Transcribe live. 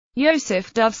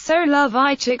Yosef Dov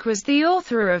Soloveitchik was the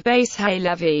author of Beis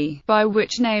Halevi, by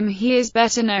which name he is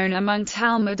better known among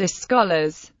Talmudist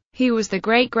scholars. He was the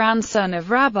great-grandson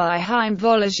of Rabbi Chaim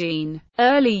Volozhin.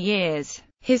 Early years.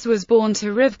 His was born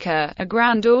to Rivka, a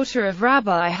granddaughter of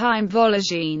Rabbi Chaim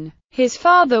Volozhin. His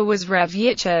father was Rev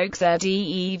Yitzchak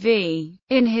Zev.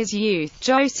 In his youth,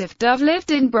 Joseph Dov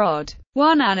lived in Brod.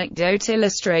 One anecdote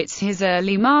illustrates his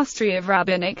early mastery of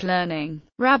rabbinic learning.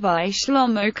 Rabbi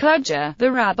Shlomo Kudger,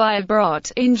 the rabbi of Brod,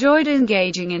 enjoyed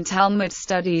engaging in Talmud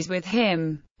studies with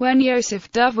him. When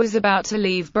Yosef Dov was about to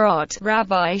leave Brod,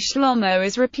 Rabbi Shlomo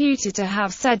is reputed to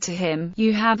have said to him,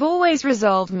 "You have always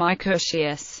resolved my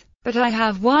kushias. But I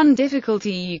have one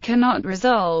difficulty you cannot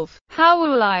resolve. How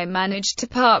will I manage to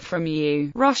part from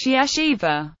you, Rosh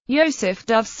Yeshiva?" Yosef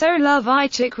Dov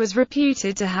Soloveitchik was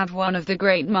reputed to have one of the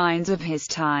great minds of his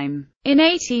time. In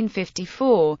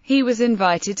 1854, he was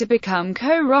invited to become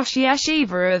co-Rosh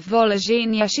Yeshiva of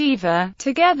Volozhin Yeshiva,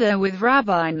 together with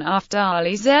Rabbi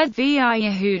Naftali Zev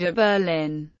Yehuda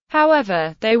Berlin.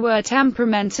 However, they were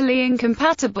temperamentally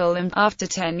incompatible and, after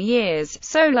 10 years,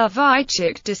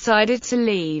 Soloveitchik decided to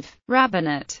leave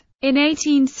rabbinate. In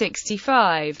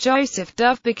 1865, Joseph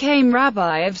Dov became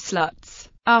rabbi of Slutsk.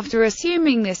 After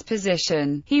assuming this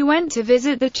position, he went to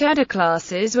visit the cheder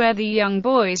classes where the young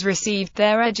boys received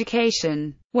their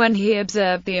education. When he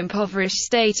observed the impoverished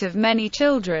state of many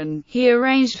children, he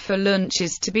arranged for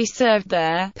lunches to be served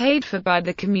there, paid for by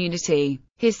the community.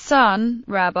 His son,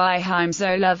 Rabbi Chaim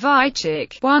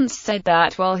Soloveitchik, once said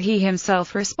that while he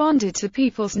himself responded to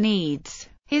people's needs,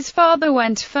 his father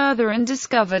went further and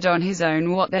discovered on his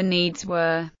own what their needs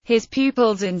were. His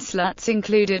pupils in Slutsk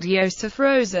included Yosef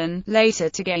Rosen, later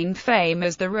to gain fame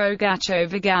as the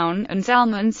Rogachover Gaon, and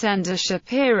Zalman Sender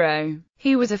Shapiro.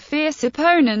 He was a fierce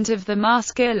opponent of the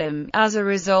Maskilim, as a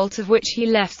result of which he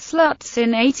left Slutsk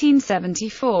in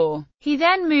 1874. He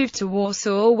then moved to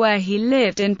Warsaw where he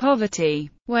lived in poverty.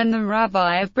 When the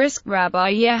rabbi of Brisk,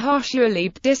 Rabbi Yehoshua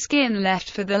Leib Diskin, left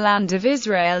for the land of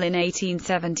Israel in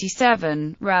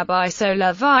 1877, Rabbi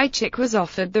Soloveitchik was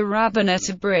offered the rabbinate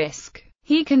of Brisk.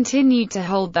 He continued to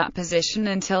hold that position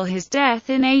until his death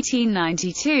in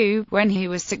 1892, when he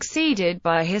was succeeded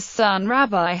by his son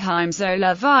Rabbi Chaim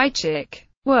Soloveitchik.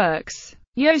 Works.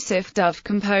 Yosef Dov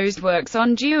composed works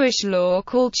on Jewish law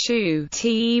called Shu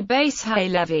te Beis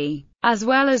Halevi, as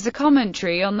well as a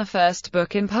commentary on the first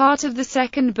book and part of the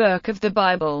second book of the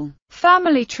Bible.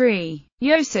 Family tree.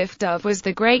 Yosef Dov was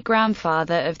the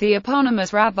great-grandfather of the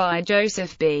eponymous Rabbi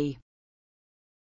Joseph B.